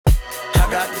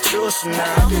juice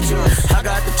now. I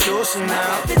got the juice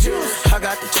now. I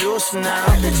got the juice now. I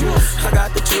got the juice. I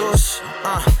got the juice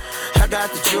now. I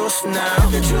got the juice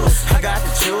now. I got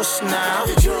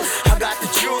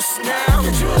the juice now.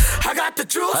 I got the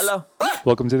juice. Hello.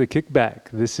 Welcome to the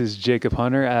Kickback. This is Jacob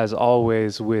Hunter, as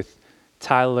always, with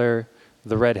Tyler,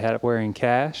 the red hat wearing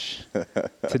Cash.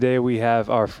 Today we have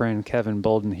our friend Kevin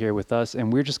Bolden here with us,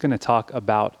 and we're just going to talk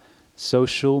about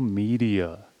social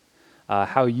media,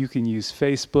 how you can use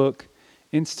Facebook,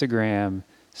 Instagram,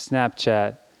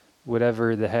 Snapchat,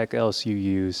 whatever the heck else you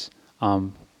use,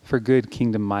 for good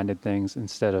kingdom-minded things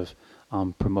instead of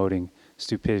promoting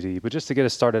stupidity. But just to get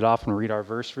us started off, I'm going to read our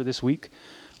verse for this week,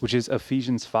 which is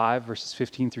Ephesians 5, verses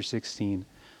 15 through 16,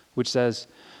 which says,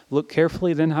 "Look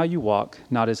carefully then how you walk,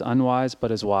 not as unwise,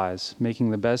 but as wise,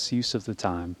 making the best use of the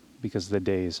time, because the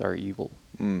days are evil."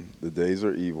 The days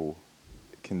are evil.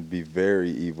 It can be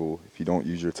very evil if you don't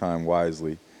use your time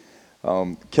wisely.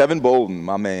 Kevin Bolden,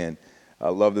 my man. I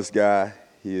love this guy.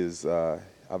 He is, how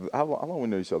long we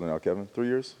know each other now, Kevin? 3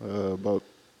 years? About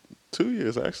 2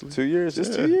 years, actually. 2 years?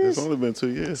 Just Yeah, 2 years? It's only been 2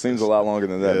 years. Seems a lot longer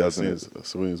than that, yeah, doesn't it? It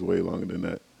seems way longer than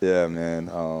that. Yeah,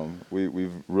 man.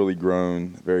 We've really grown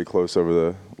very close over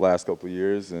the last couple of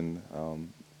years, and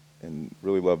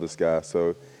really love this guy.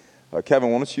 So,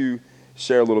 Kevin, why don't you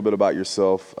share a little bit about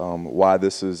yourself, why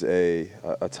this is a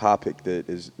topic that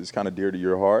is kind of dear to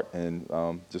your heart, and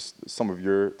just some of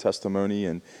your testimony,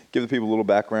 and give the people a little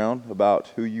background about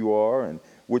who you are and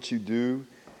what you do,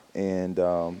 and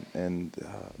then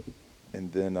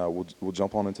we'll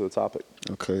jump on into the topic.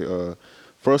 Okay.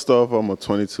 First off, I'm a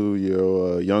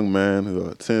 22-year-old young man who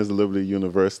attends Liberty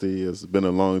University. It's been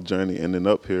a long journey ending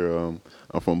up here. I'm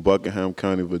from Buckingham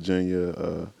County,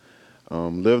 Virginia.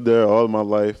 Lived there all my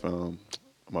life.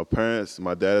 My parents,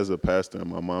 my dad is a pastor and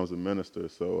my mom's a minister.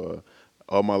 So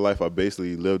all my life I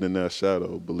basically lived in their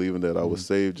shadow, believing that I was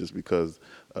saved just because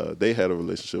they had a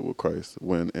relationship with Christ,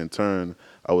 when in turn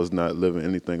I was not living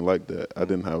anything like that. I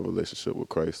didn't have a relationship with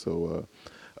Christ. So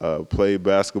played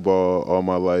basketball all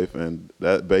my life, and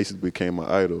that basically became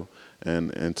my idol.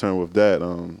 And in turn with that,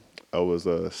 I was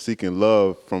seeking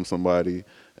love from somebody,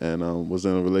 and was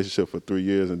in a relationship for 3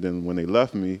 years. And then when they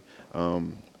left me,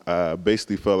 I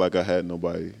basically felt like I had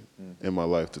nobody in my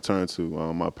life to turn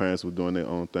to. My parents were doing their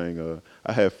own thing.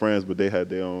 I had friends, but they had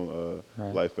their own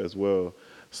life as well.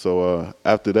 So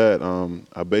after that,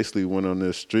 I basically went on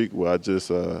this streak where I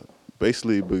just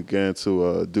basically began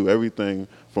to do everything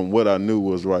from what I knew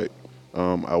was right.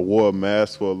 I wore a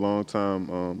mask for a long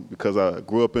time because I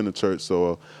grew up in the church,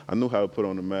 so I knew how to put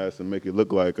on a mask and make it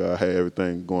look like I had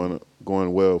everything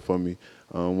going well for me,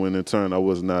 when in turn I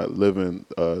was not living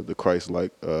the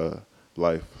Christ-like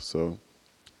life. So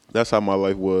that's how my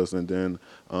life was. And then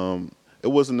it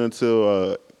wasn't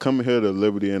until coming here to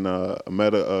Liberty and I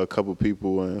met a couple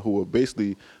people who were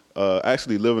basically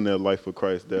actually living their life for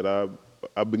Christ that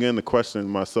I began to question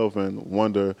myself and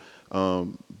wonder,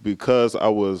 because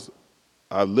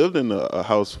I lived in a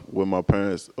house where my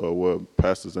parents were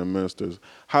pastors and ministers.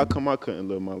 How come I couldn't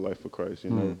live my life for Christ?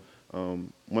 You know,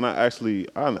 when I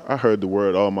heard the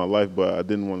word all my life, but I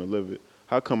didn't want to live it.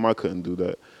 How come I couldn't do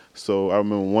that? So I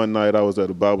remember one night I was at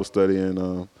a Bible study,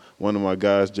 and one of my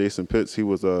guys, Jason Pitts, he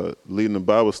was leading the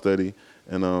Bible study,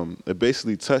 and it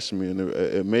basically touched me, and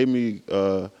it made me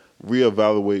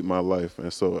reevaluate my life.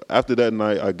 And so after that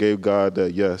night, I gave God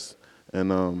that yes,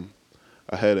 and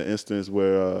I had an instance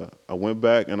where I went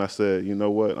back and I said, you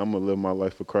know what, I'm gonna live my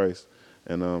life for Christ.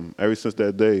 And ever since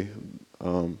that day,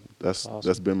 that's awesome.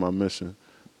 That's been my mission.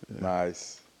 Yeah.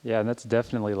 Nice. Yeah, and that's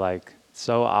definitely like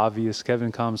so obvious.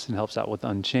 Kevin comes and helps out with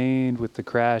Unchained, with the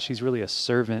Crash. He's really a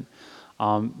servant.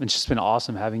 It's just been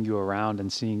awesome having you around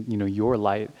and seeing, your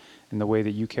light and the way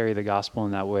that you carry the gospel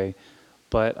in that way.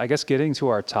 But I guess getting to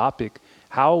our topic,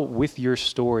 how with your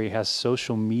story has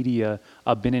social media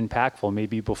been impactful,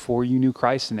 maybe before you knew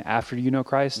Christ and after you know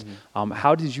Christ?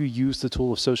 How did you use the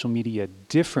tool of social media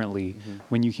differently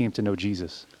when you came to know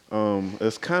Jesus?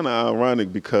 It's kind of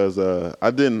ironic because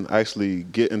I didn't actually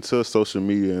get into social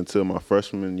media until my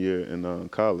freshman year in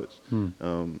college.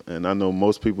 And I know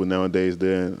most people nowadays,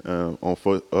 they're on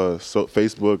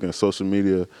Facebook and social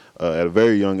media at a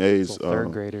very young age.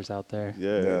 Third graders out there.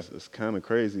 Yeah. It's kind of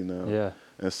crazy now. Yeah.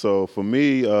 And so for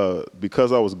me,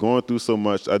 because I was going through so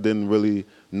much, I didn't really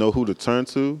know who to turn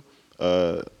to.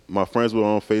 My friends were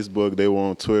on Facebook, they were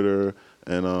on Twitter,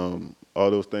 and all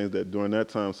those things that during that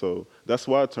time. So that's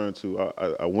what I turned to.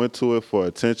 I went to it for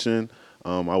attention.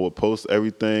 I would post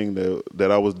everything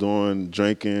that I was doing,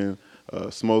 drinking,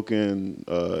 smoking,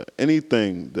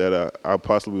 anything that I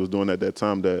possibly was doing at that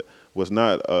time that was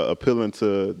not appealing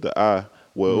to the eye.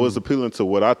 Well, it was appealing to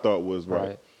what I thought was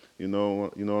right. You know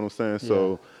what I'm saying?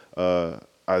 So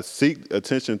I seek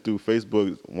attention through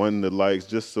Facebook, wanting the likes,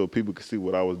 just so people could see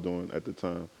what I was doing at the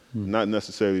time, not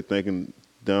necessarily thinking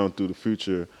down through the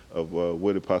future of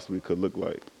what it possibly could look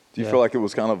like. Do you feel like it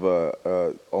was kind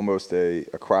of almost a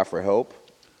cry for help?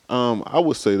 I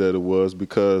would say that it was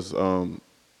because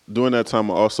during that time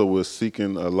I also was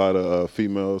seeking a lot of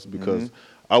females because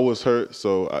I was hurt.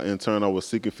 So in turn I was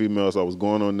seeking females. I was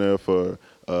going on there for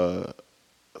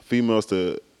females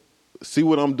to see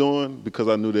what I'm doing because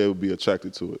I knew they would be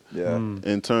attracted to it. Yeah.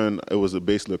 In turn, it was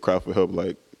basically a cry for help.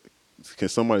 Like, can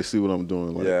somebody see what I'm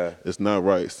doing? Like, it's not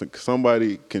right.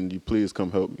 Somebody, can you please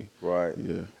come help me? Right.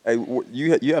 Yeah. Hey,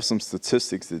 you have some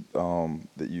statistics that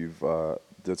that you've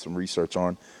did some research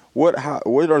on. What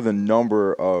are the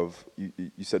number of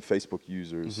you said Facebook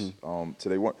users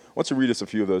today? Why don't you read us a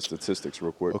few of those statistics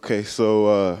real quick? Okay,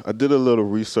 so I did a little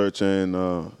research,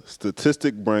 and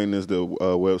Statistic Brain is the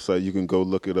website. You can go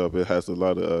look it up. It has a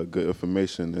lot of good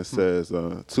information. It says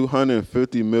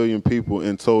 250 million people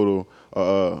in total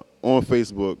are on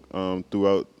Facebook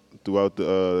throughout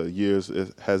the years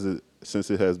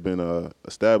since it has been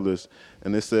established,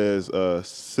 and it says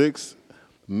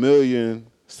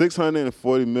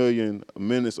 640 million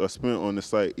minutes are spent on the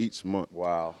site each month.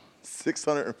 Wow,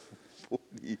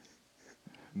 640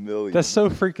 million. That's so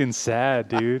freaking sad,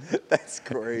 dude. That's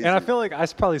crazy. And I feel like I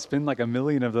probably spend like 1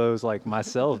 million of those like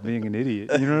myself being an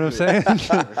idiot. You know what I'm saying?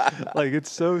 Like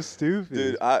it's so stupid.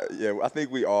 Dude, I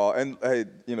think we all, and hey,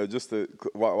 just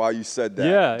while you said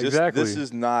that, exactly. This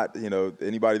is not,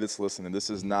 anybody that's listening, this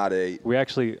is not we're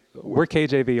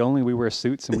KJV only. We wear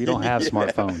suits and we don't have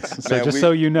smartphones. So Man,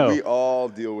 so you know. We all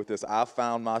deal with this. I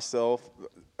found myself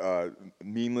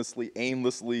aimlessly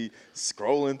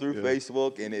scrolling through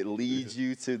Facebook, and it leads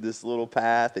you to this little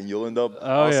path, and you'll end up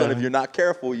all of a sudden, if you're not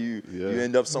careful, you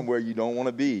end up somewhere you don't want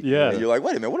to be. Yeah. And you're like,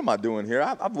 wait a minute, what am I doing here?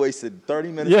 I've wasted 30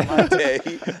 minutes of my day.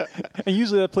 And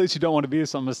usually that place you don't want to be is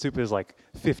something as stupid as like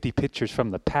 50 pictures from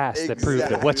the past that prove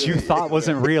that what you thought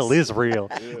wasn't real is real.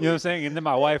 You know what I'm saying? And then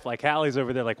my wife, like Hallie's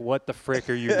over there like, what the frick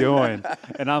are you doing?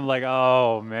 And I'm like,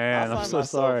 oh man, I'm so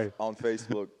sorry. On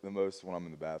Facebook the most when I'm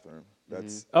in the bathroom.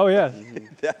 That's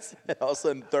that's all of a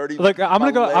sudden 30. Look, I'm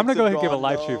gonna go ahead and give a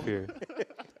life truth here.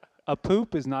 A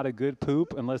poop is not a good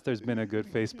poop unless there's been a good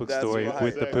Facebook story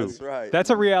with the poop. That's right. That's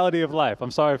a reality of life.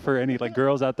 I'm sorry for any like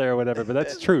girls out there or whatever, but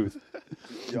that's truth.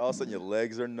 All of a sudden your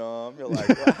legs are numb. You're like,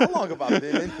 well, how long have I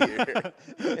been in here?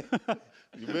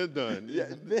 You've been done. Yeah,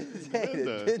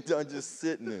 been done just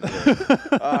sitting in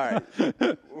there. All right,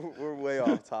 we're way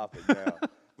off topic now.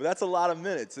 But that's a lot of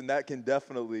minutes, and that can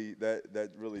definitely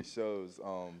that really shows.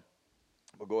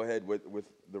 But go ahead with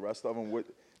the rest of them.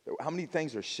 How many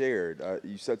things are shared?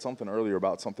 You said something earlier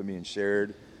about something being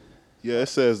shared. Yeah, it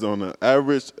says on an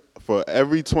average for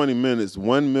every 20 minutes,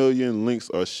 1 million links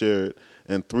are shared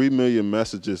and 3 million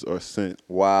messages are sent.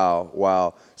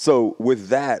 Wow. So with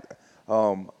that,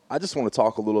 I just want to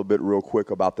talk a little bit real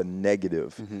quick about the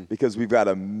negative because we've got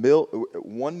 1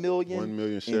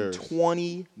 million shares in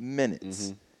 20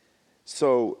 minutes.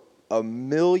 So 1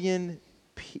 million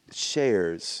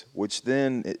shares, which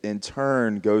then in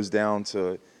turn goes down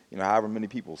to however many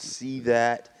people see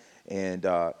that, and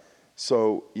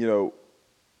so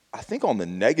I think on the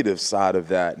negative side of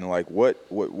that, and like what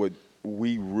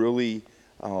we really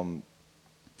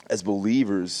as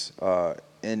believers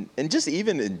and just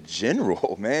even in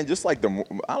general, man, just like even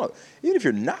if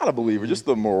you're not a believer, just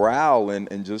the morale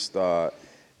and just of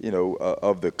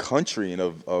the country and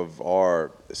of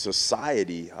our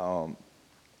society.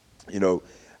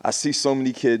 I see so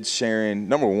many kids sharing,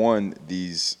 number one,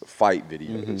 these fight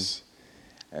videos.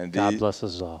 And God bless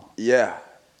us all. Yeah.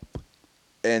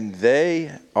 And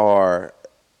they are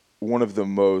one of the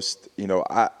most,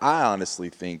 I honestly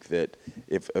think that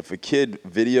if a kid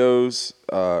records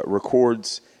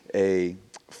a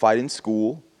fight in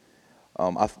school,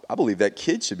 I believe that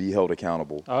kid should be held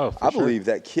accountable. Oh, for I sure. believe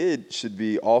that kid should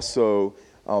be also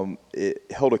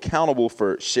held accountable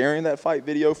for sharing that fight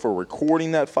video, for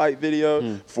recording that fight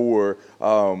video, for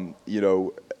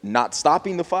not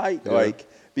stopping the fight,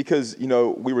 because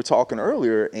we were talking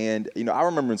earlier, and I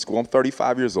remember in school. I'm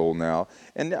 35 years old now,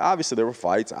 and obviously there were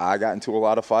fights. I got into a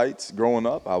lot of fights growing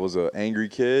up. I was an angry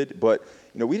kid, but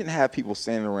we didn't have people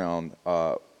standing around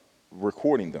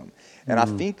recording them. And I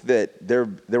think that there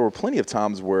were plenty of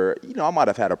times where, I might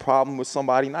have had a problem with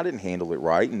somebody and I didn't handle it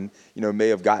right, and, may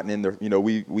have gotten in there,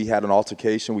 we had an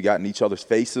altercation, we got in each other's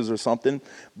faces or something.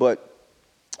 But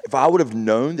if I would have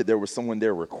known that there was someone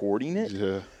there recording it,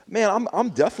 man, I'm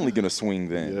definitely gonna swing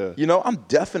then. Yeah. You know, I'm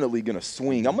definitely gonna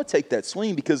swing. I'm gonna take that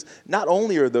swing because not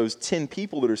only are those 10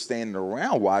 people that are standing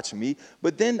around watching me,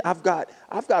 but then I've got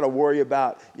to worry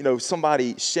about, you know,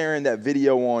 somebody sharing that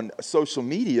video on social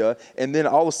media, and then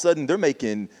all of a sudden they're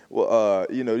making,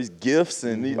 you know, these GIFs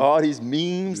and all these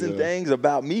memes and things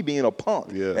about me being a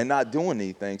punk and not doing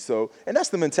anything. So, and that's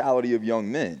the mentality of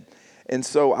young men. And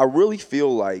so I really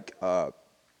feel like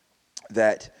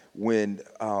that when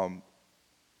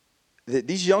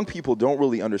these young people don't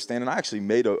really understand, and I actually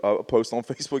made a post on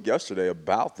Facebook yesterday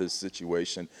about this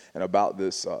situation and about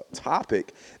this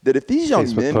topic, that if these young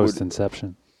Facebook men post would,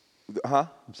 Inception. huh?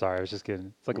 I'm sorry, I was just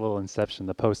kidding. It's like a little Inception,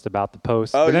 the post about the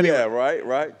post. Oh, But anyway, yeah,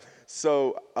 right.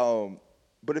 So,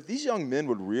 but if these young men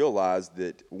would realize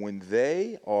that when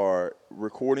they are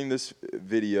recording this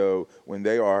video, when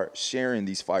they are sharing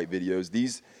these fight videos,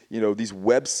 these, you know, these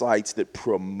websites that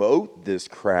promote this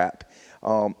crap,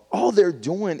 all they're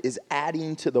doing is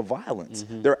adding to the violence.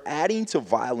 They're adding to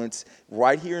violence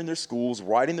right here in their schools,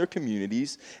 right in their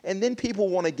communities. And then people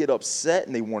want to get upset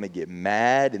and they want to get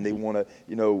mad and they want to,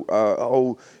 you know,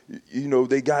 oh, you know,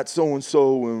 they got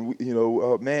so-and-so and, you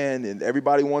know, man, and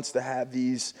everybody wants to have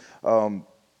these,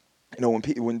 you know,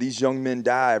 when these young men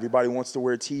die, everybody wants to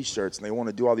wear T-shirts and they want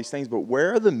to do all these things. But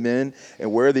where are the men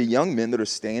and where are the young men that are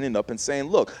standing up and saying,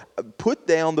 look, put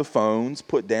down the phones,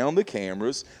 put down the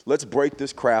cameras, let's break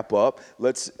this crap up.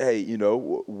 Let's, hey, you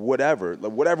know, whatever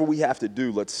we have to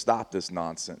do, let's stop this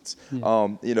nonsense.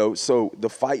 You know, so the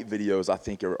fight videos, I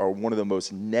think, are one of the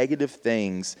most negative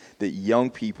things that young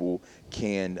people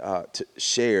can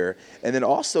share. And then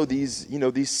also these, you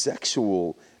know, the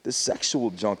sexual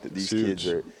junk that these kids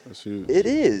are. That's huge. It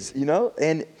is, you know,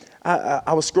 and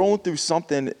I was scrolling through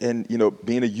something, and, you know,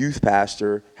 being a youth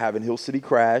pastor, having Hill City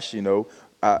Crash, you know,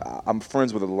 I'm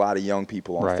friends with a lot of young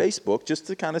people on Facebook just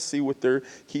to kind of see what they're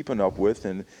keeping up with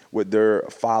and what they're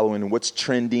following and what's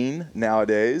trending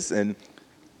nowadays. And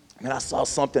I saw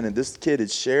something, and this kid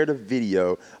had shared a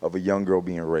video of a young girl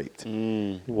being raped.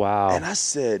 wow. And I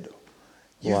said,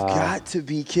 you've got to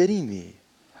be kidding me.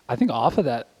 I think off of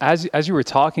that, as you were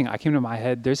talking, I came to my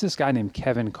head, there's this guy named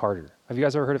Kevin Carter. Have you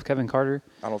guys ever heard of Kevin Carter?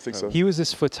 I don't think so. He was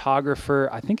this photographer.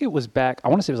 I think it was back, I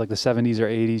want to say it was like the 70s or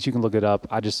 80s. You can look it up.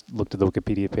 I just looked at the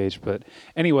Wikipedia page. But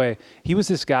anyway, he was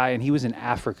this guy, and he was in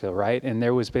Africa, right? And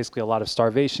there was basically a lot of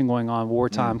starvation going on,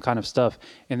 wartime kind of stuff.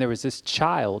 And there was this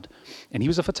child, and he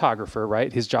was a photographer,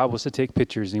 right? His job was to take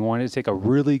pictures, and he wanted to take a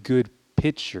really good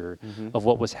picture of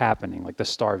what was happening, like the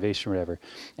starvation or whatever.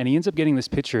 And he ends up getting this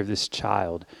picture of this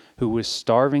child who was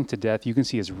starving to death. You can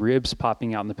see his ribs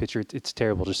popping out in the picture. It's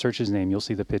terrible. Just search his name. You'll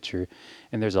see the picture.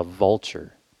 And there's a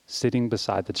vulture sitting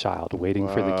beside the child waiting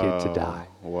for the kid to die.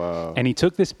 Wow. And he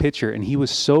took this picture, and he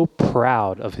was so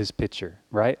proud of his picture,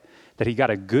 right? That he got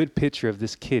a good picture of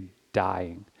this kid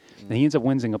dying. And he ends up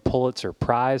winning a Pulitzer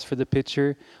Prize for the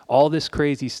picture, all this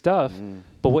crazy stuff.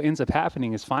 But what ends up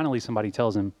happening is finally somebody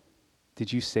tells him,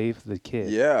 did you save the kid?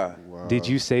 Yeah. Wow. Did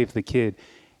you save the kid?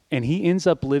 And he ends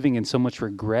up living in so much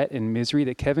regret and misery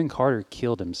that Kevin Carter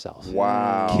killed himself.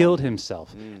 Wow. Killed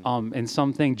himself. And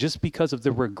something just because of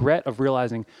the regret of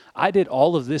realizing I did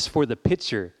all of this for the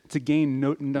picture to gain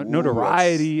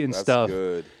notoriety and that's stuff.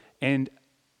 Good. And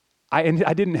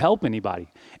I didn't help anybody.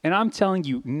 And I'm telling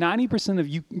you, 90% of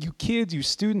you kids, you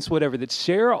students, whatever, that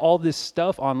share all this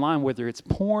stuff online, whether it's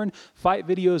porn, fight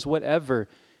videos, whatever,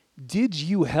 did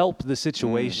you help the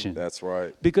situation? That's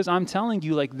right. Because I'm telling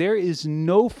you, like, there is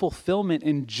no fulfillment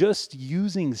in just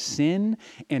using sin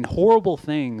and horrible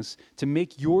things to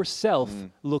make yourself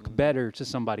look better to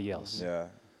somebody else. Yeah.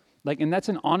 Like, and that's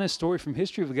an honest story from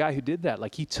history of a guy who did that.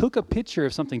 Like, he took a picture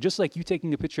of something, just like you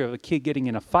taking a picture of a kid getting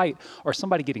in a fight or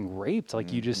somebody getting raped,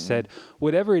 like you just said,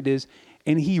 whatever it is.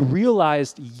 And he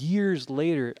realized years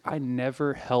later, I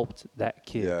never helped that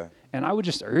kid. Yeah. And I would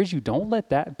just urge you, don't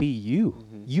let that be you.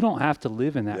 You don't have to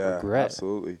live in that regret.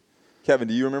 Absolutely. Kevin,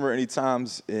 do you remember any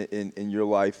times in your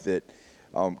life that,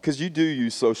 because you do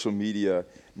use social media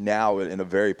now in a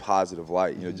very positive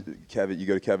light. You know, Kevin, you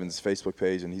go to Kevin's Facebook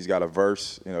page and he's got a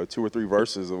verse, you know, 2 or 3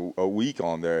 verses a week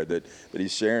on there that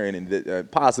he's sharing, and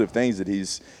that, positive things that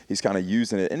he's kind of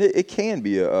using it. And it can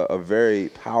be a very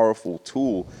powerful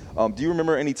tool. Do you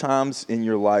remember any times in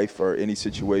your life or any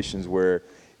situations where,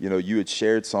 you know, you had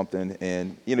shared something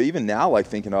and, you know, even now, like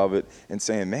thinking of it and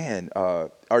saying, man,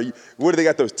 where do they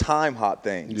got those time hop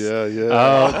things? Yeah.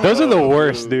 Oh, those are the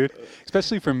worst, dude.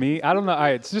 Especially for me. I don't know. All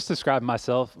right, just describe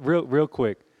myself real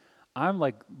quick. I'm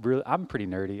pretty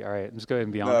nerdy. All right, I'm just go ahead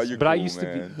and be honest. You're but cool,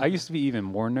 I used to be even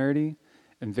more nerdy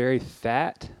and very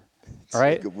fat All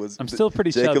right, Jacob was, I'm still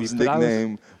pretty Jacob's chubby, but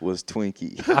nickname was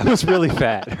Twinkie. I was really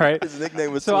fat, right? His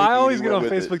nickname was So Twinkie. I and always he get went on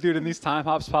with Facebook, it. dude, and these time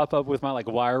hops pop up with my like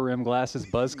wire rim glasses,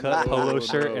 buzz cut polo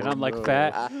shirt, and I'm like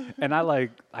fat, and I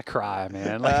cry,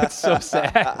 man. Like it's so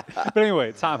sad. But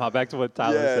anyway, time hop. Back to what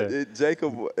Tyler said.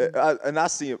 Jacob, I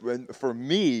see it. And for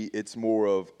me, it's more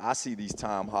of I see these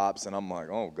time hops, and I'm like,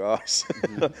 oh gosh,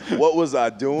 what was I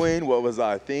doing? What was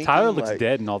I thinking? Tyler looks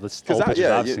dead in all the old pictures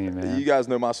I've seen, man. You guys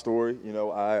know my story. You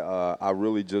know, I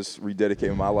really just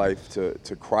rededicated my life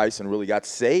to Christ and really got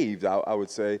saved. I would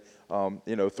say,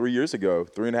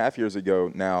 3.5 years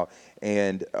ago now.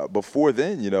 And before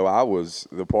then, I was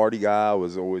the party guy. I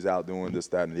was always out doing this,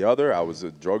 that, and the other. I was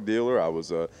a drug dealer. I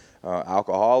was a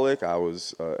alcoholic.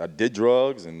 I did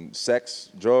drugs and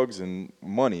sex, drugs, and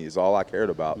money is all I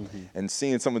cared about. And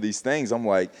seeing some of these things, I'm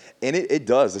like, and it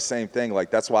does the same thing.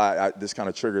 Like that's why this kind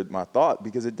of triggered my thought,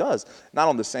 because it does not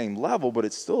on the same level, but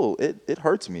it's still it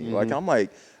hurts me. Like I'm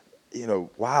like,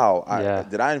 wow,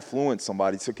 did I influence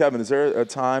somebody? So Kevin, is there a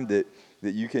time that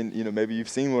you can, maybe you've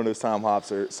seen one of those time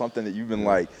hops or something that you've been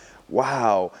like,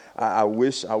 wow, I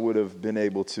wish I would have been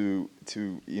able to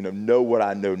know what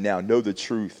I know now, know the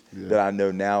truth that I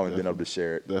know now, and been able to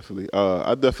share it. Definitely.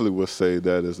 I definitely would say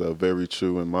that is very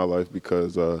true in my life,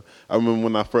 because I remember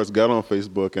when I first got on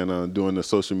Facebook and doing the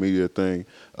social media thing,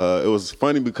 it was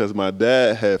funny because my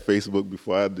dad had Facebook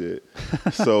before I did.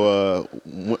 So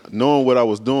knowing what I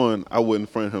was doing, I wouldn't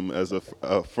friend him as a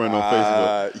friend on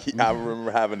Facebook. I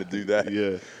remember having to do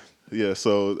that. Yeah,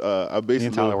 so I basically... Me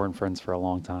and Tyler weren't friends for a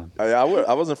long time. I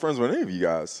wasn't friends with any of you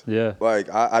guys. Yeah. Like,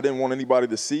 I didn't want anybody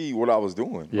to see what I was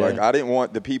doing. Yeah. Like, I didn't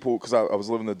want the people, because I was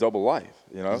living a double life,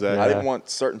 Exactly. I didn't want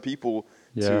certain people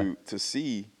Yeah. to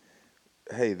see,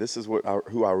 hey, this is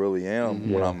who I really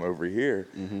am when I'm over here.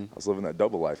 I was living that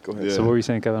double life. Go ahead. Yeah. So what were you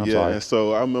saying, Kevin? I'm sorry. And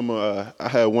so I remember I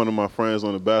had one of my friends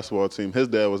on the basketball team. His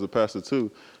dad was a pastor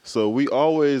too. So we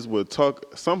always would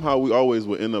talk, somehow we always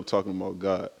would end up talking about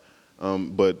God.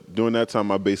 But during that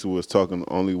time, I basically was talking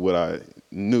only what I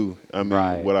knew. I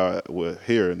mean, what I would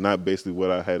hear, not basically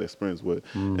what I had experience with.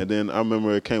 And then I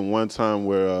remember it came one time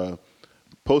where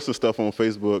posting stuff on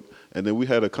Facebook, and then we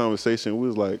had a conversation. We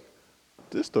was like,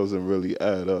 this doesn't really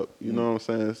add up. You know what I'm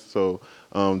saying? So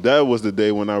that was the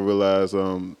day when I realized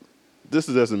this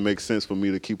doesn't make sense for me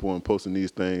to keep on posting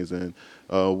these things. And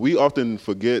we often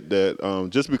forget that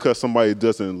just because somebody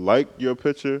doesn't like your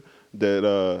picture,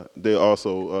 that they're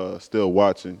also still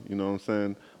watching. You know what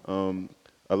I'm saying?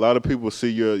 A lot of people see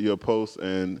your post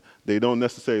and they don't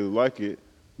necessarily like it,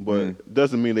 but it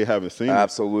doesn't mean they haven't seen it.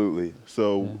 Absolutely.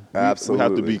 So we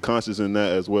have to be conscious in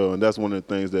that as well. And that's one of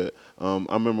the things that I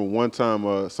remember one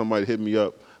time somebody hit me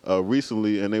up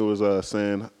recently, and they was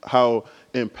saying how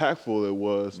impactful it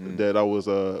was that I was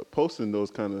posting those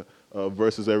kind of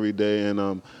verses every day,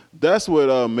 and that's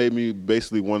what made me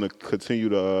basically want to continue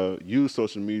to use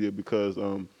social media, because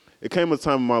it came a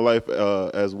time in my life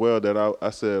as well that I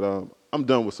said I'm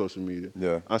done with social media.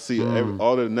 Yeah. I see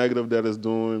all the negative that it's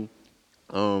doing,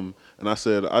 and I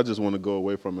said I just want to go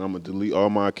away from it. I'm gonna delete all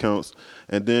my accounts.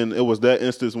 And then it was that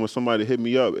instance when somebody hit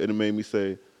me up, and it made me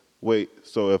say, wait,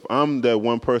 so if I'm that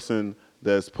one person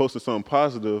that's posting something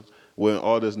positive when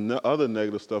all this other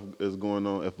negative stuff is going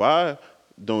on, if I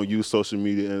don't use social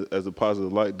media as a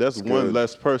positive light, that's one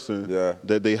less person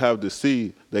that they have to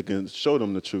see that can show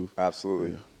them the truth.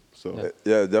 Absolutely. So it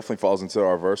definitely falls into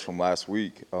our verse from last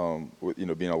week,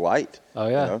 with being a light. Oh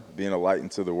yeah, being a light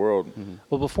into the world.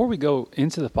 Well, before we go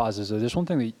into the positives, there's one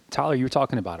thing that Tyler, you were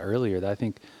talking about earlier that I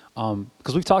think,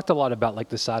 because we've talked a lot about like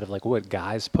the side of like what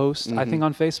guys post, I think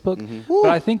on Facebook, but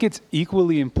I think it's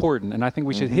equally important, and I think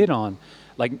we should hit on,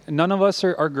 like none of us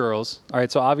are girls, all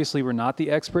right? So obviously we're not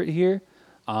the expert here.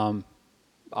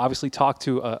 Obviously talk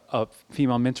to a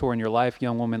female mentor in your life,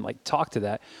 young woman, like talk to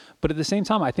that. But at the same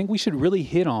time, I think we should really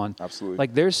hit on,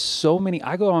 like there's so many,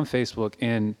 I go on Facebook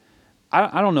and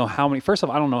I don't know how many, first off,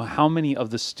 I don't know how many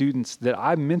of the students that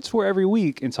I mentor every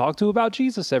week and talk to about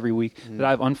Jesus every week that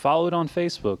I've unfollowed on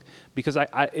Facebook, because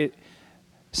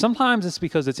sometimes it's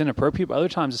because it's inappropriate, but other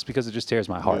times it's because it just tears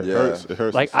my heart. It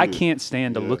hurts like I can't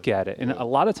stand to look at it. And a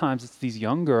lot of times it's these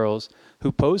young girls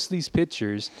who post these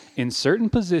pictures in certain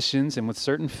positions and with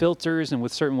certain filters and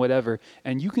with certain whatever.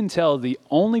 And you can tell the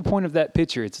only point of that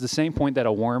picture, it's the same point that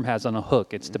a worm has on a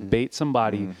hook. It's to bait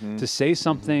somebody to say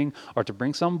something or to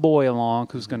bring some boy along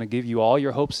who's going to give you all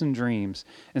your hopes and dreams.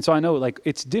 And so I know like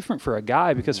it's different for a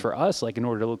guy, because for us, like in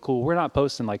order to look cool, we're not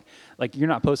posting like you're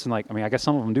not posting like, I mean, I guess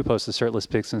some of them do post the shirtless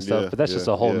pics and stuff, but that's just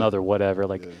a whole nother whatever.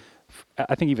 Like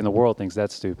I think even the world thinks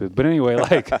that's stupid. But anyway,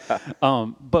 like,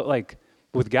 but like,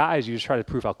 with guys, you just try to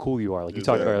prove how cool you are, like you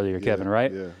talked about earlier, Kevin,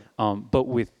 right? But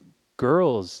with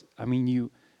girls, I mean,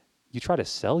 you try to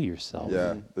sell yourself.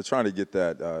 Yeah, they're trying to get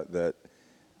that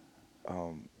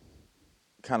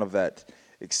kind of that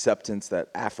acceptance, that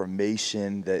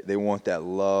affirmation, that they want that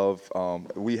love.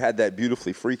 We had that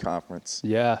Beautifully Free conference.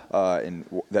 Yeah. And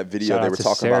that video Shout they out were to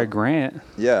talking Sarah about. Grant.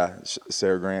 Yeah,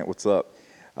 Sarah Grant, what's up?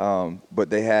 But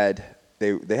they had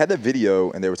that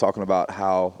video, and they were talking about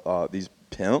how these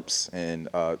pimps and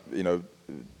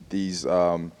these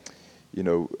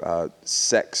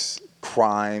sex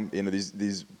crime,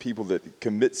 these people that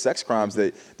commit sex crimes,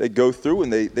 they go through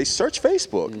and they search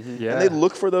Facebook Yeah. and they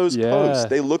look for those Yeah. posts.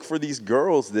 They look for these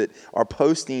girls that are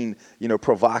posting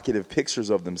provocative pictures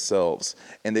of themselves,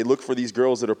 and they look for these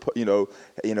girls that are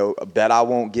I bet I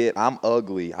won't get, I'm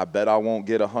ugly, I bet I won't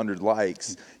get 100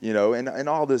 likes, and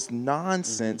all this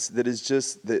nonsense that is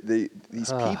just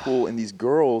these people and these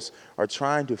girls are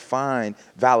trying to find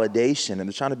validation, and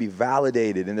they're trying to be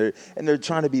validated, and they're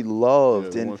trying to be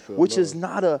loved, Yeah, and which is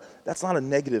that's not a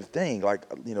negative thing. Like,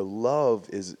 love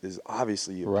is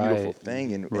obviously a beautiful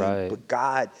thing, but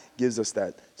God gives us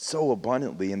that so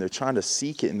abundantly, and they're trying to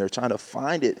seek it, and they're trying to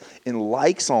find it in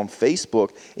likes on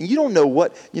Facebook, and you don't know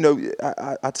what,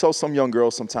 I tell some young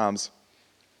girls sometimes,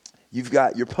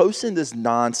 you're posting this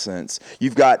nonsense.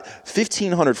 You've got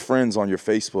 1,500 friends on your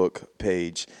Facebook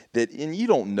page and you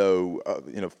don't know,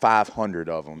 500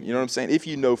 of them. You know what I'm saying? If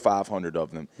you know 500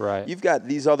 of them, right? You've got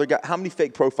these other guys. How many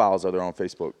fake profiles are there on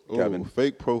Facebook, Kevin?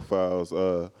 Fake profiles.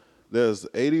 There's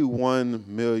 81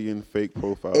 million fake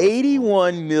profiles.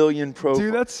 81 million profiles.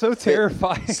 Dude, that's so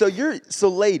terrifying. So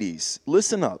ladies,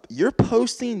 listen up. You're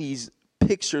posting these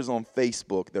pictures on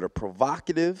Facebook that are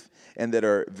provocative and that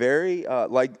are very,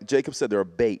 like Jacob said, they're a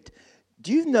bait.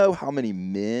 Do you know how many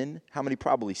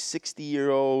probably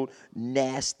 60-year-old,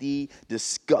 nasty,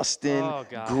 disgusting,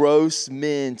 gross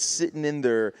men sitting in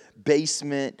their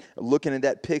basement looking at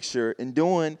that picture and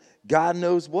doing God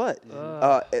knows what,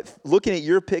 looking at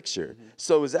your picture.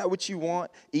 So is that what you want?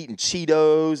 Eating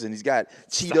Cheetos, and he's got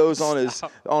Cheetos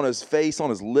on his face,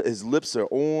 his lips are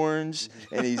orange,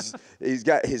 and he's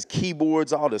got his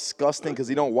keyboards all disgusting because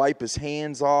he don't wipe his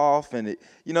hands off, and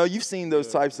you've seen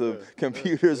those types of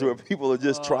computers where people are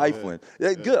just trifling.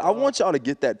 Good. I want y'all to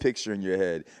get that picture in your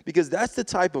head, because that's the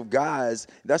type of guys,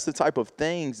 that's the type of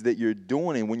things that you're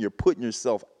doing, and when you're putting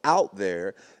yourself out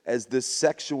there as this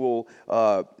sexual,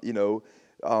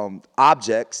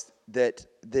 objects that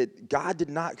God did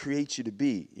not create you to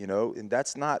be, and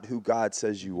that's not who God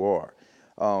says you are.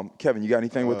 Kevin, you got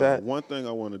anything with that? One thing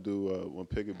I want to do, when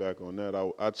piggyback on that,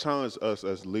 I challenge us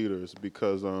as leaders,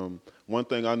 because one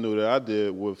thing I knew that I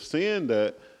did with seeing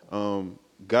that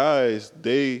guys,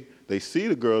 they see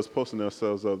the girls posting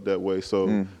themselves up that way,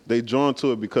 so they drawn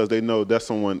to it because they know that's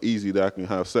someone easy that I can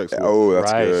have sex with. Oh,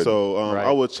 that's good. So I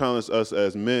would challenge us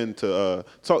as men to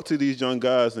talk to these young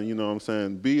guys,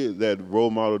 and be that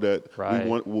role model that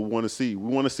we want to see.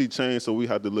 We want to see change, so we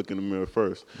have to look in the mirror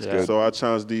first. Yeah. So I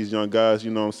challenge these young guys,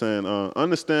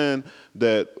 understand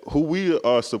that who we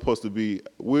are supposed to be,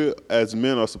 we as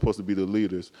men are supposed to be the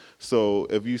leaders. So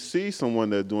if you see someone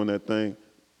that's doing that thing,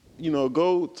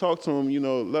 go talk to them,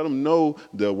 let them know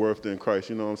their worth in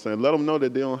Christ, Let them know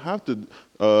that they don't have to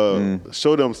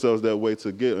show themselves that way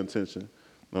to get attention.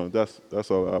 No, that's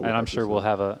all I would. And I'm sure we'll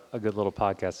have a good little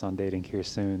podcast on dating here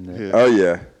soon. Yeah. Oh,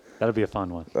 yeah. That'll be a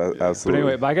fun one. Absolutely.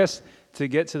 But anyway, I guess to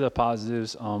get to the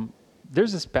positives,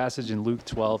 there's this passage in Luke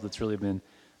 12 that's really been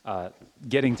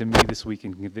getting to me this week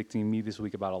and convicting me this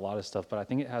week about a lot of stuff, but I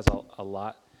think it has a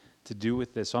lot to do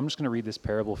with this. So I'm just going to read this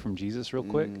parable from Jesus real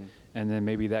quick, and then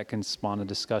maybe that can spawn a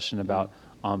discussion about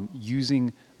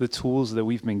using the tools that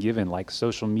we've been given, like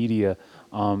social media,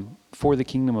 for the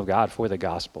kingdom of God, for the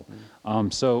gospel.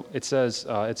 So it says,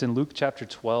 it's in Luke chapter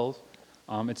 12.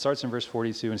 It starts in verse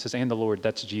 42, and it says, "And the Lord,"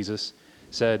 that's Jesus,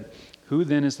 "said, 'Who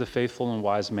then is the faithful and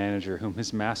wise manager whom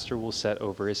his master will set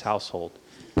over his household,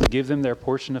 to give them their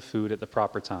portion of food at the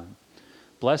proper time?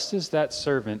 Blessed is that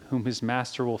servant whom his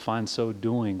master will find so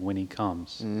doing when he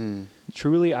comes.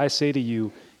 Truly I say to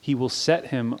you, he will set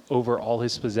him over all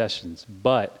his possessions.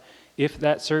 But if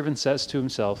that servant says to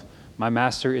himself, my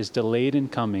master is delayed in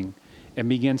coming, and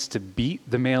begins to beat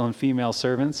the male and female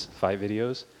servants,'" fight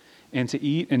videos, "and to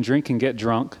eat and drink and get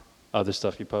drunk," other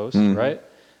stuff you post, right?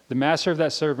 "The master of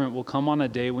that servant will come on a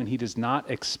day when he does not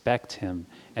expect him,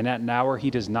 and at an hour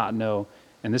he does not know."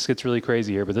 And this gets really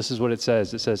crazy here, but this is what it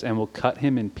says. It says, "And will cut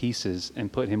him in pieces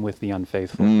and put him with the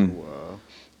unfaithful." Wow.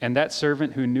 "And that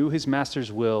servant who knew his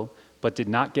master's will, but did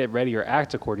not get ready or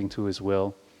act according to his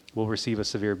will receive a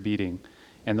severe beating.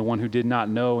 And the one who did not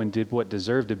know and did what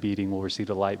deserved a beating will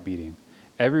receive a light beating.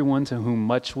 Everyone to whom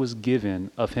much was given,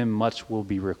 of him much will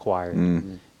be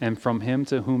required. And from him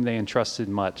to whom they entrusted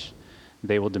much,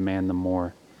 they will demand the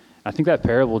more. I think that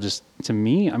parable just, to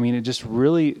me, I mean, it just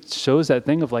really shows that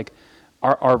thing of like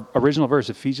our original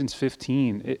verse, Ephesians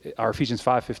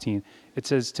 5:15, it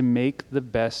says to make the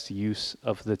best use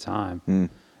of the time. And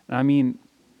I mean,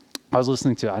 I was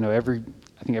listening to, I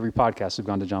think every podcast we've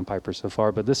gone to John Piper so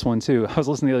far, but this one too, I was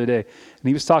listening the other day, and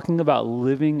he was talking about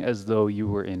living as though you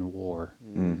were in war,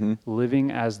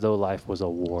 living as though life was a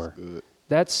war.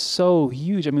 That's so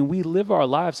huge. I mean, we live our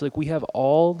lives like we have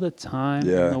all the time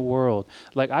in the world.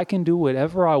 Like I can do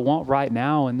whatever I want right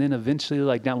now, and then eventually,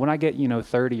 like when I get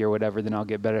 30 or whatever, then I'll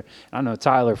get better. I don't know.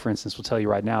 Tyler, for instance, will tell you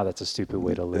right now that's a stupid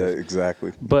way to live. Yeah,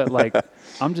 exactly. But like,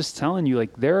 I'm just telling you,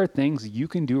 like there are things you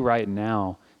can do right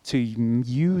now to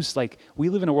use, like we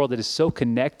live in a world that is so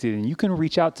connected and you can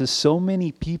reach out to so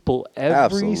many people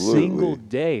every single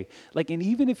day. Like, and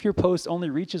even if your post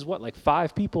only reaches like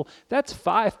 5 people, that's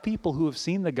 5 people who have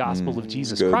seen the gospel of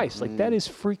Jesus Christ. Like that is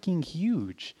freaking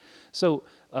huge. So,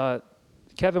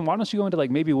 Kevin, why don't you go into like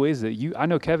maybe ways that I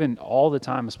know Kevin all the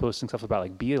time is posting stuff about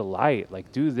like be a light,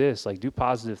 like do this, like do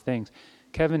positive things.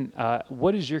 Kevin,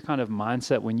 what is your kind of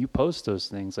mindset when you post those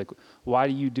things? Like, why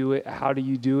do you do it? How do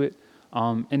you do it?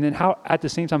 And then how, at the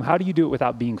same time, how do you do it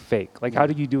without being fake? Like, how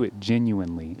do you do it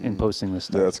genuinely in posting this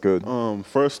stuff? Yeah, that's good.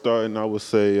 First starting, I would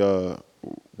say,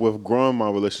 with growing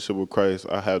my relationship with Christ,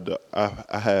 I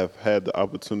have had the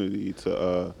opportunity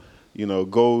to,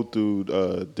 go through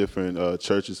different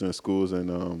churches and schools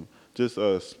and just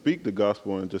speak the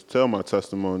gospel and just tell my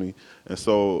testimony. And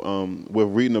so, with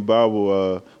reading the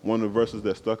Bible, one of the verses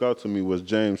that stuck out to me was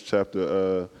James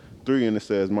chapter 3, and it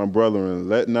says, "My brethren,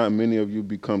 let not many of you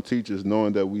become teachers,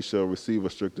 knowing that we shall receive a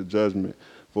stricter judgment.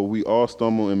 For we all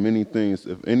stumble in many things.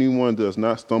 If anyone does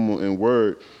not stumble in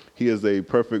word, he is a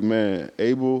perfect man,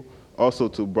 able also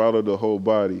to bridle the whole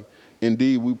body.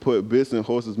 Indeed, we put bits in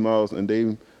horses' mouths, and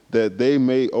that they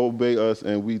may obey us,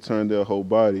 and we turn their whole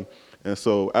body." And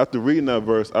so after reading that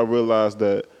verse, I realized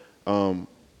that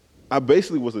I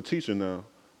basically was a teacher now.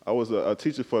 I was a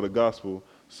teacher for the gospel.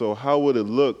 So how would it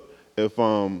look if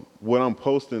what I'm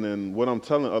posting and what I'm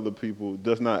telling other people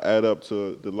does not add up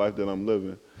to the life that I'm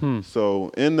living?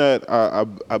 So in that,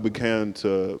 I began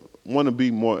to want to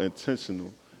be more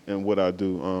intentional in what I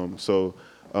do.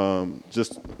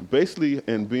 Just basically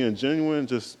in being genuine,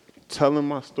 just telling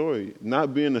my story,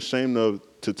 not being ashamed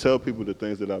to tell people the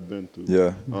things that I've been through.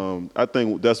 Yeah. I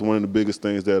think that's one of the biggest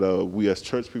things that we as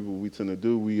church people, we tend to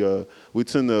do. We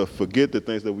tend to forget the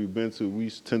things that we've been through. We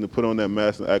tend to put on that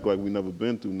mask and act like we never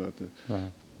been through nothing.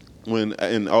 Right. When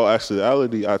in all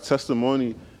actuality, our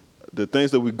testimony, the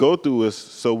things that we go through is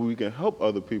so we can help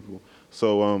other people.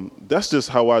 So that's just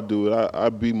how I do it. I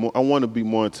want to be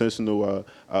more intentional.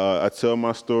 I tell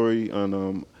my story,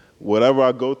 and whatever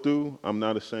I go through, I'm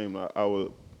not ashamed. I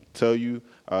will tell you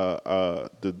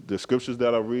the scriptures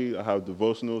that I read. I have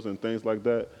devotionals and things like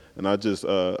that, and I just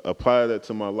apply that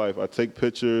to my life. I take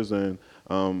pictures and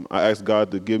I ask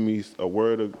God to give me a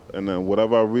word, and then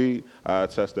whatever I read, I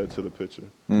attach that to the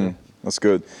picture. That's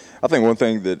good. I think one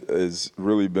thing that has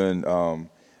really been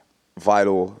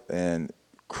vital and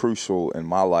crucial in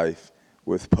my life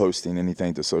with posting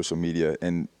anything to social media,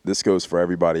 and this goes for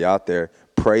everybody out there,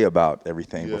 pray about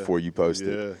everything before you post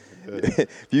it.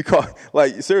 If you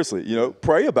seriously,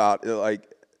 pray about it, like,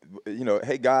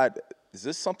 hey God, is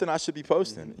this something I should be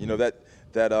posting?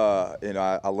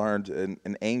 I learned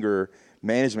in anger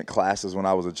management classes when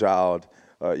I was a child,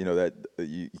 that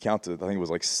you count to, I think it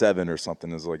was like 7 or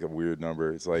something is like a weird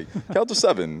number. It's like, count to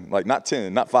 7, like not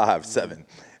 10, not 5, 7.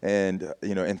 And,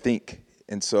 and think.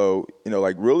 And so,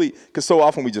 really, because so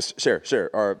often we just share,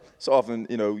 or so often,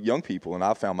 young people, and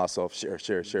I found myself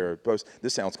share, post,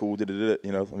 this sounds cool, let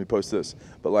me post this.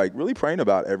 But like really praying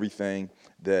about everything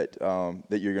that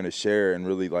you're going to share, and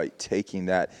really like taking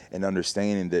that and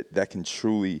understanding that can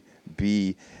truly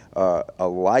be a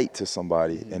light to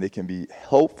somebody, and it can be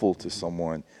helpful to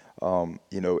someone,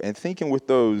 and thinking with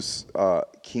those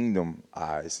kingdom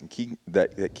eyes and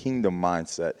that kingdom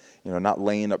mindset, not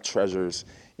laying up treasures,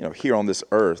 here on this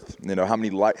earth. How many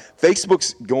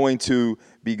Facebook's going to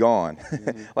be gone.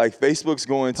 Like Facebook's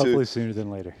going to hopefully sooner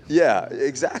than later. Yeah,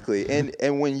 exactly.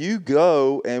 And when you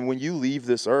go and when you leave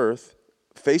this earth,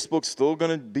 Facebook's still going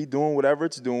to be doing whatever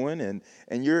it's doing, and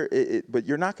but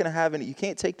you're not going to have any. You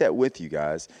can't take that with you,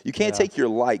 guys. You can't take your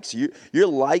likes. Your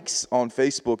likes on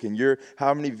Facebook and your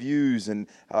how many views and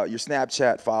your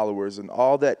Snapchat followers and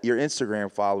all that, your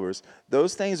Instagram followers.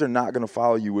 Those things are not going to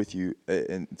follow you with you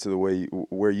into the way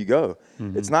where you go.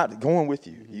 Mm-hmm. It's not going with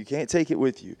you. You can't take it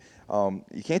with you.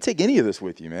 You can't take any of this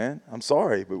with you, man. I'm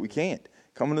sorry, but we can't.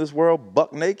 Come into this world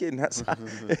buck naked, and that's how,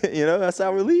 that's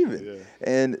how we're leaving. Yeah.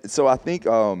 And so I think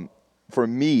for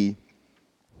me,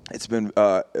 it's been,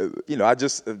 I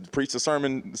just preached a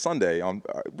sermon Sunday on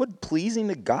what pleasing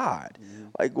to God,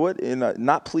 like what in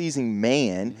not pleasing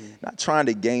man, not trying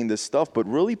to gain this stuff, but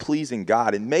really pleasing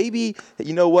God. And maybe,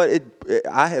 you know what,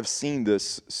 I have seen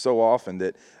this so often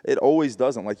that it always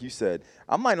doesn't. Like you said,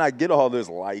 I might not get all those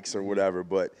likes or whatever,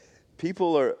 but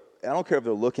people are, I don't care if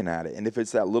they're looking at it. And if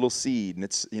it's that little seed, and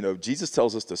it's, Jesus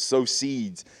tells us to sow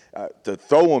seeds, to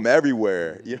throw them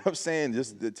everywhere. You know what I'm saying?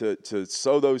 Just to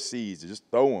sow those seeds, to just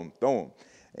throw them.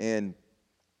 And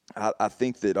I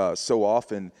think that so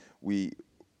often we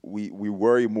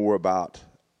worry more about,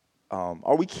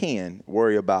 or we can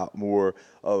worry about more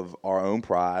of our own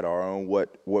pride, our own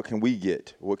what can we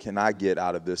get? What can I get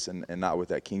out of this? And not with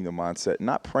that kingdom mindset,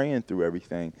 not praying through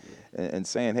everything and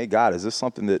saying, hey, God, is this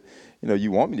something that,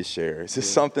 you want me to share? Is this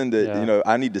something that,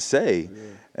 I need to say?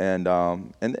 And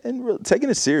really taking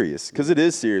it serious, because it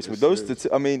is serious. With those,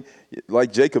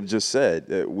 like Jacob just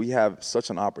said, we have such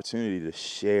an opportunity to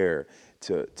share,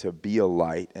 to be a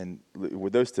light. And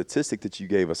with those statistics that you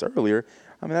gave us earlier,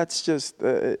 that's just,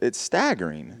 it's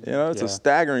staggering. It's a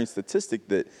staggering statistic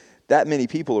that many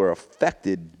people are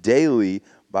affected daily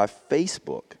by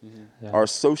Facebook, our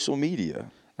social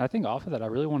media. I think off of that, I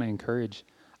really want to encourage.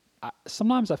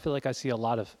 Sometimes I feel like I see a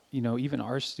lot of, even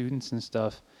our students and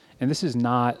stuff, and this is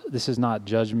not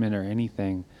judgment or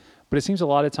anything, but it seems a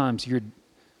lot of times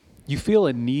you feel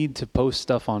a need to post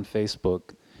stuff on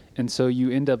Facebook. And so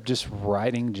you end up just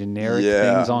writing generic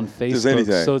things on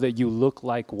Facebook so that you look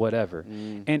like whatever.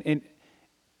 And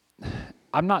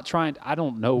I'm not trying. I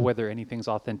don't know whether anything's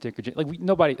authentic or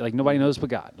nobody knows but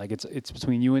God. Like it's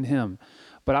between you and Him.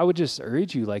 But I would just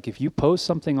urge you, like if you post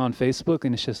something on Facebook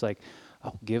and it's just like,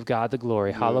 oh, give God the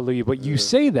glory, hallelujah. But you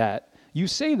say that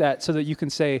so that you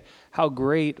can say how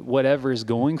great whatever is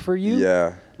going for you.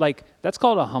 Yeah. Like that's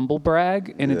called a humble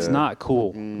brag, and it's not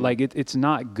cool. Like it's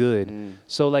not good.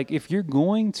 So like if you're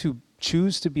going to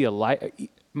choose to be a light,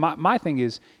 my thing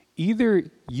is either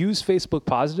use Facebook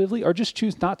positively or just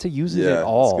choose not to use it at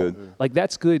all. That's good. Like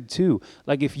that's good too.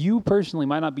 Like if you personally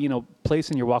might not be in a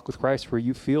place in your walk with Christ where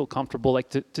you feel comfortable like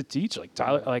to teach, like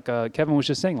Tyler, like Kevin was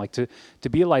just saying, like to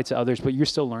be a light to others, but you're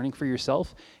still learning for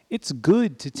yourself. It's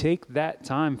good to take that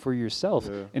time for yourself.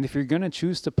 And if you're going to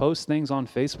choose to post things on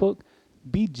Facebook,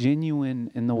 be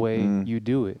genuine in the way you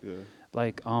do it.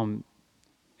 Like,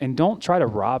 and don't try to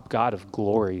rob God of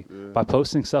glory by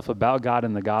posting stuff about God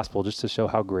and the gospel just to show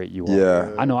how great you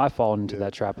are. I know I've fallen into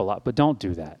that trap a lot, but don't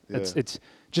do that. It's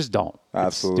just don't.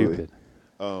 Absolutely. It's stupid.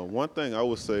 One thing I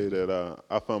would say that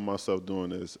I found myself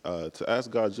doing is to ask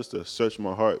God just to search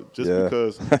my heart, just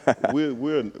because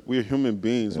we're human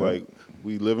beings. Like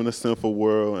we live in a sinful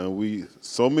world, and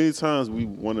so many times we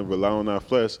want to rely on our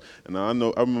flesh. And I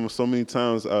remember so many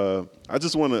times I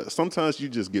just want to. Sometimes you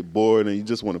just get bored and you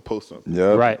just want to post something.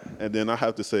 Yeah. Right. And then I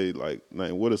have to say like,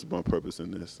 what is my purpose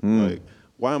in this? Like,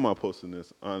 why am I posting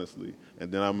this? Honestly.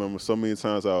 And then I remember so many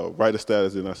times I'll write a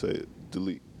status and I say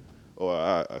delete. Or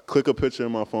I click a picture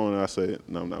in my phone and I say,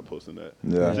 no, I'm not posting that.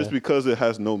 Yeah. Just because it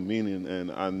has no meaning,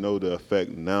 and I know the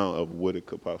effect now of what it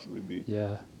could possibly be.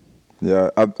 Yeah. Yeah.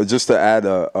 Just to add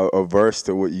a verse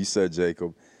to what you said,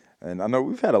 Jacob, and I know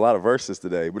we've had a lot of verses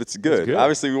today, but it's good.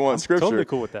 Obviously, we want scripture. Totally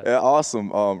cool with that.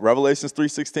 Awesome. Revelations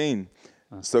 3:16.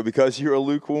 So because you are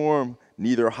lukewarm,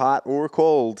 neither hot or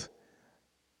cold,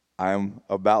 I am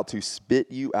about to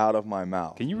spit you out of my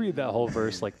mouth. Can you read that whole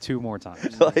verse like 2 more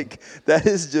times? Like that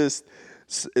is just,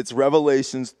 it's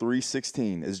Revelations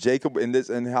 3:16. Is Jacob in this,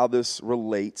 and how this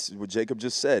relates? What Jacob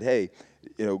just said. Hey,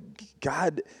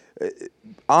 God,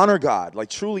 honor God.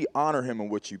 Like truly honor Him in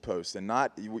what you post, and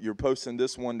not you're posting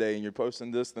this one day and you're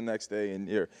posting this the next day,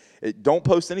 and don't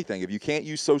post anything if you can't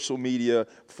use social media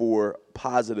for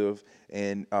positive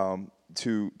and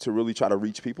to really try to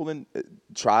reach people, then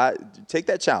take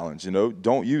that challenge,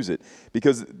 don't use it.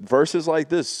 Because verses like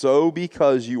this, so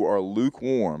because you are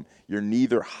lukewarm, you're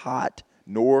neither hot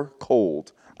nor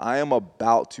cold, I am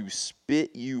about to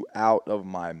spit you out of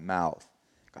my mouth.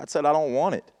 God said, I don't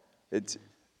want it.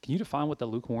 Can you define what the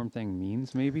lukewarm thing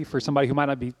means, maybe, for somebody who might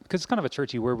not be, because it's kind of a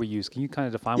churchy word we use. Can you kind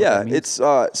of define what that means?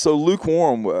 Yeah, it's, so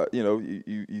lukewarm,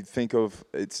 you think of,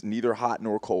 it's neither hot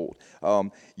nor cold.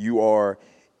 You're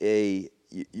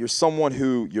someone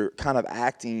who you're kind of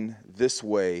acting this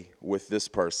way with this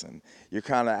person. You're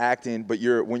kind of acting, but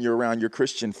when you're around your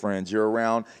Christian friends, you're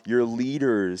around your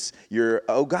leaders.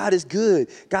 God is good.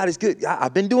 God is good.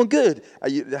 I've been doing good.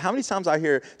 How many times I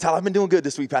hear, Tyler, I've been doing good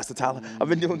this week, Pastor Tyler. I've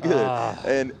been doing good.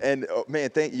 And oh, man,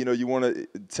 you want to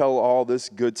tell all this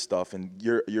good stuff, and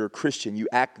you're a Christian. You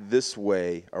act this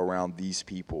way around these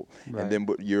people, Right. and then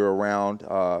but you're around,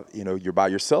 you're by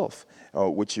yourself.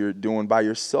 What you're doing by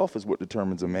yourself is what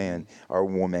determines a man or a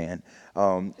woman.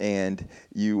 And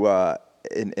you, and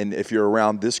if you're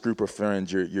around this group of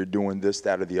friends, you're doing this,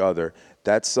 that, or the other.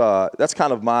 That's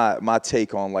kind of my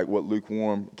take on like what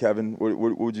lukewarm. Kevin,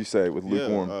 what would you say with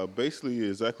lukewarm? Yeah, basically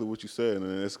exactly what you said,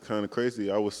 and it's kind of crazy.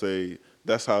 I would say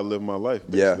that's how I live my life.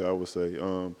 Basically, I would say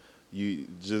you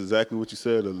just exactly what you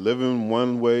said. Living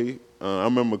one way. I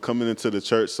remember coming into the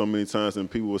church so many times, and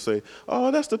people would say, "Oh,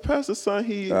 that's the pastor's son.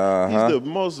 He's the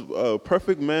most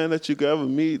perfect man that you could ever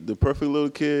meet, the perfect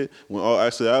little kid." When all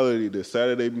actuality, the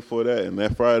Saturday before that and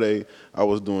that Friday, I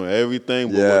was doing everything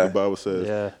but what the Bible says.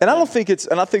 Yeah. And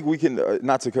I think we can,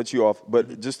 not to cut you off,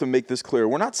 but just to make this clear,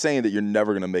 we're not saying that you're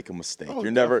never going to make a mistake. Oh,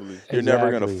 you're never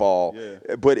going to fall.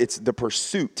 Yeah. But it's the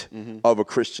pursuit of a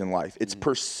Christian life. It's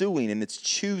pursuing and it's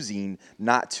choosing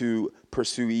not to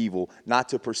pursue evil, not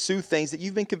to pursue things that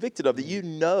you've been convicted of,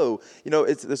 that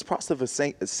it's this process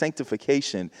of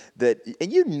sanctification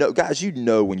and guys,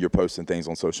 when you're posting things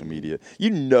on social media,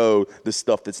 the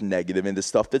stuff that's negative and the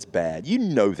stuff that's bad. You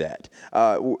know that.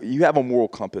 You have a moral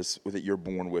compass that you're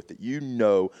born with, that you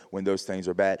know when those things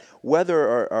are bad.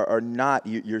 Whether or not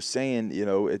you're saying,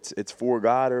 it's for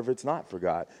God or if it's not for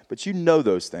God. But you know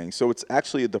those things. So it's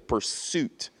actually the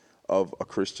pursuit of a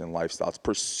Christian lifestyle. It's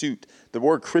pursuit. The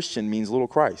word Christian means little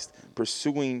Christ.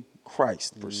 Pursuing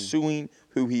Christ. Pursuing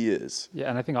who he is. Yeah,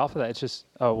 and I think off of that, it's just,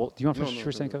 do you want to finish what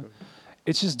you're saying, Kevin?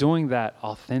 It's just doing that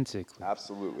authentically.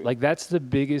 Absolutely. Like, that's the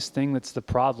biggest thing that's the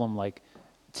problem. Like,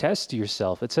 test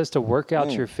yourself. It says to work out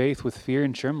your faith with fear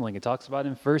and trembling. It talks about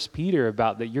in 1 Peter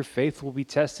about that your faith will be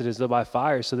tested as though by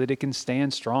fire so that it can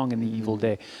stand strong in the evil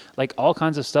day. Like, all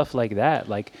kinds of stuff like that.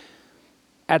 Like,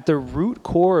 at the root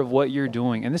core of what you're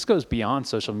doing, and this goes beyond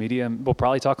social media, and we'll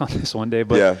probably talk on this one day,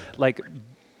 but like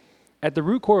at the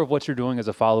root core of what you're doing as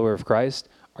a follower of Christ,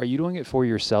 are you doing it for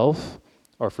yourself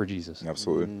or for Jesus?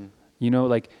 Absolutely.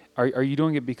 Like, are you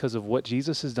doing it because of what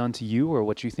Jesus has done to you or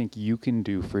what you think you can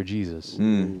do for Jesus?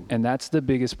 And that's the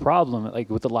biggest problem. Like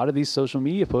with a lot of these social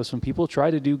media posts, when people try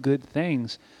to do good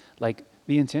things, like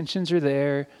the intentions are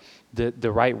there,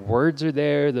 the right words are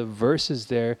there, the verse is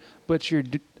there, but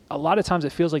a lot of times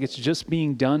it feels like it's just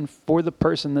being done for the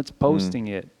person that's posting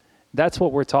it. That's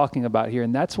what we're talking about here.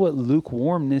 And that's what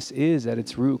lukewarmness is at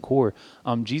its root core.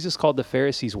 Jesus called the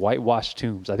Pharisees whitewashed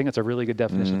tombs. I think that's a really good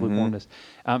definition of lukewarmness.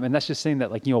 And that's just saying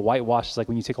that, like, whitewash is like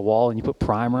when you take a wall and you put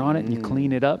primer on it and you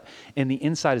clean it up and the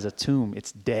inside is a tomb.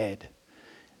 It's dead.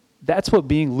 That's what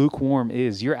being lukewarm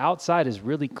is. Your outside is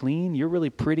really clean. You're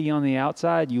really pretty on the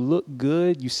outside. You look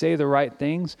good. You say the right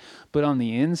things. But on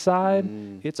the inside,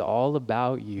 it's all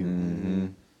about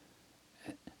you.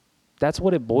 That's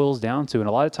what it boils down to. And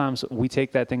a lot of times we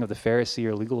take that thing of the Pharisee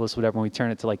or legalist, whatever, and we turn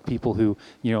it to like people who,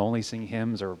 only sing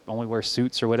hymns or only wear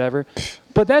suits or whatever.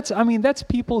 But that's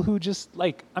people who just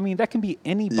that can be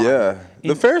anybody. Yeah.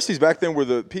 The Pharisees back then were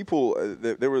the people,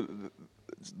 they were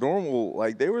normal,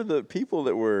 like they were the people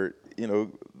that were,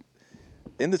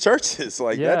 in the churches,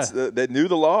 that knew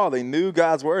the law, they knew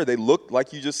God's word, they looked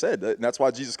like you just said, and that's why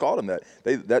Jesus called them that.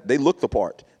 They looked the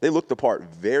part. They looked the part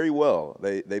very well.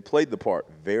 They played the part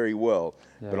very well,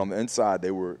 but on the inside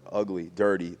they were ugly,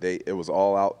 dirty. It was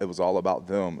all out. It was all about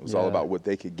them. It was all about what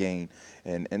they could gain,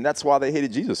 and that's why they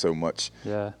hated Jesus so much.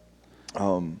 Yeah.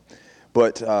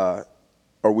 But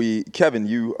Kevin?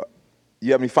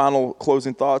 You have any final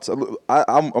closing thoughts?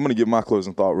 I'm going to give my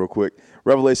closing thought real quick.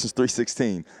 Revelations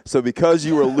 3:16. So because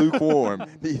you are lukewarm,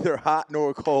 neither hot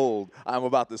nor cold, I'm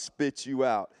about to spit you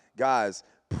out. Guys,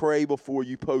 pray before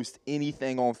you post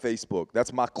anything on Facebook.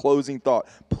 That's my closing thought.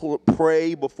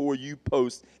 Pray before you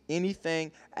post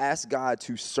anything. Ask God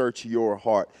to search your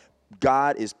heart.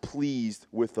 God is pleased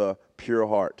with a pure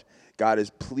heart. God is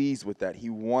pleased with that.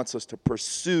 He wants us to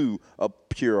pursue a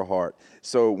pure heart.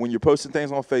 So when you're posting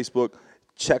things on Facebook,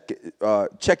 check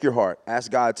your heart.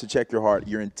 Ask God to check your heart,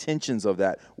 your intentions of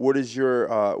that. What is your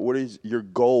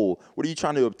goal? What are you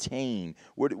trying to obtain?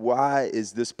 Why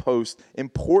is this post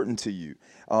important to you?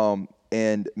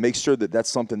 And make sure that that's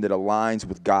something that aligns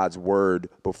with God's word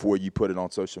before you put it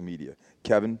on social media.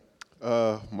 Kevin?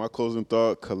 My closing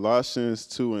thought, Colossians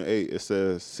 2:8, it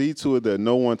says, "See to it that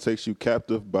no one takes you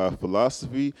captive by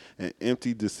philosophy and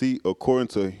empty deceit according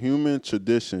to human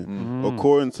tradition,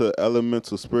 according to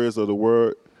elemental spirits of the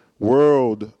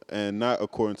world, and not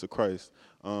according to Christ."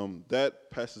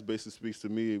 That passage basically speaks to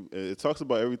me. It talks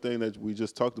about everything that we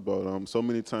just talked about. So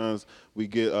many times we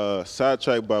get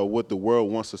sidetracked by what the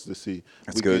world wants us to see.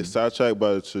 We good. get sidetracked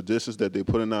by the traditions that they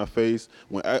put in our face.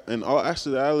 When in all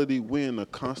actuality, we're in a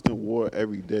constant war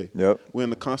every day. Yep. We're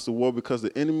in a constant war because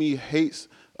the enemy hates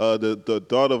the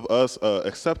thought of us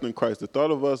accepting Christ, the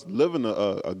thought of us living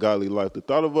a godly life, the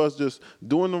thought of us just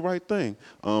doing the right thing.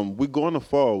 We're going to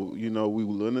fall. You know, we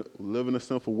live in a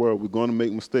sinful world. We're going to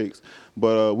make mistakes.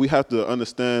 But we have to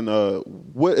understand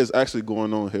what is actually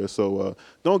going on here. So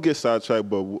don't get sidetracked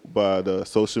by the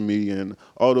social media and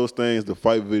all those things, the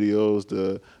fight videos,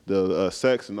 the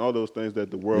sex and all those things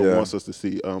that the world wants us to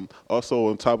see. Also,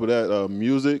 on top of that,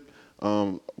 music.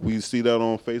 We see that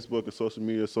on Facebook and social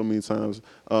media so many times.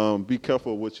 Be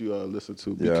careful what you listen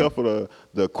to. Be careful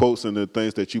the quotes and the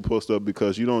things that you post up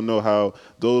because you don't know how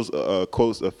those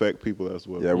quotes affect people as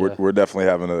well. Yeah, we're definitely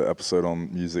having an episode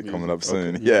on music coming up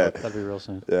soon. Okay. Yeah. That'll be real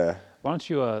soon. Yeah. Why don't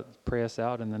you pray us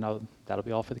out, and then that'll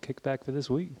be all for the kickback for this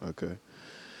week. Okay.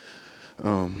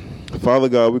 Father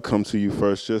God, we come to you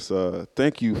first. Just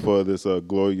thank you for this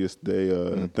glorious day.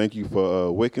 Thank you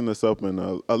for waking us up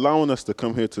and allowing us to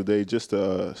come here today just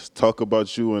to talk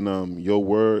about you and your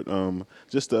word.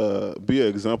 Just to be an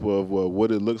example of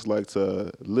what it looks like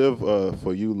to live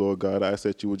for you, Lord God. I ask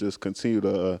that you would just continue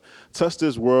to touch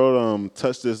this world,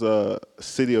 touch this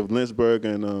city of Lynchburg,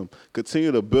 and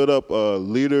continue to build up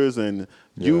leaders and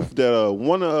youth that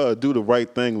want to do the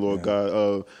right thing, Lord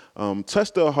God.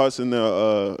 Touch their hearts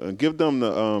and give them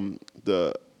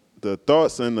the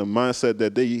thoughts and the mindset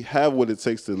that they have what it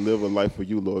takes to live a life for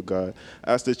you, Lord God.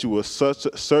 I ask that you will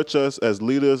search us as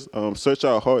leaders, search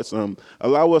our hearts,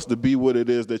 allow us to be what it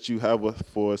is that you have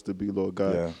for us to be, Lord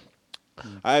God. Yeah.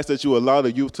 I ask that you allow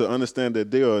the youth to understand that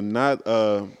they are not,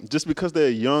 just because they're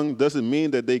young doesn't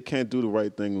mean that they can't do the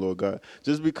right thing, Lord God.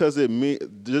 Just because it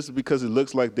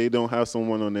looks like they don't have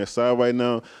someone on their side right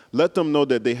now, let them know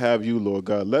that they have you, Lord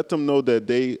God. Let them know that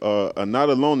they are not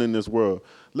alone in this world.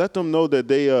 Let them know that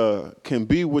they can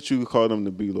be what you call them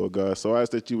to be, Lord God. So I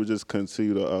ask that you would just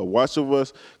continue to watch over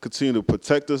us, continue to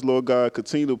protect us, Lord God,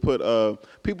 continue to put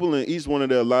people in each one of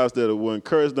their lives that will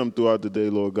encourage them throughout the day,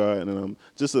 Lord God, and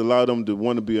just allow them to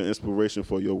want to be an inspiration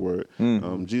for your word.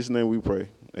 In Jesus' name we pray.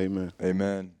 Amen.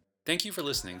 Amen. Thank you for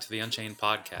listening to the Unchained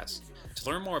podcast. To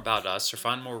learn more about us or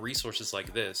find more resources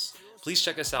like this, please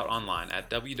check us out online at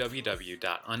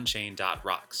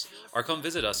www.unchained.rocks or come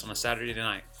visit us on a Saturday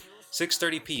night,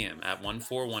 6:30 p.m. at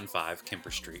 1415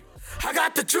 Kemper Street. I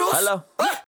got the juice. Hello.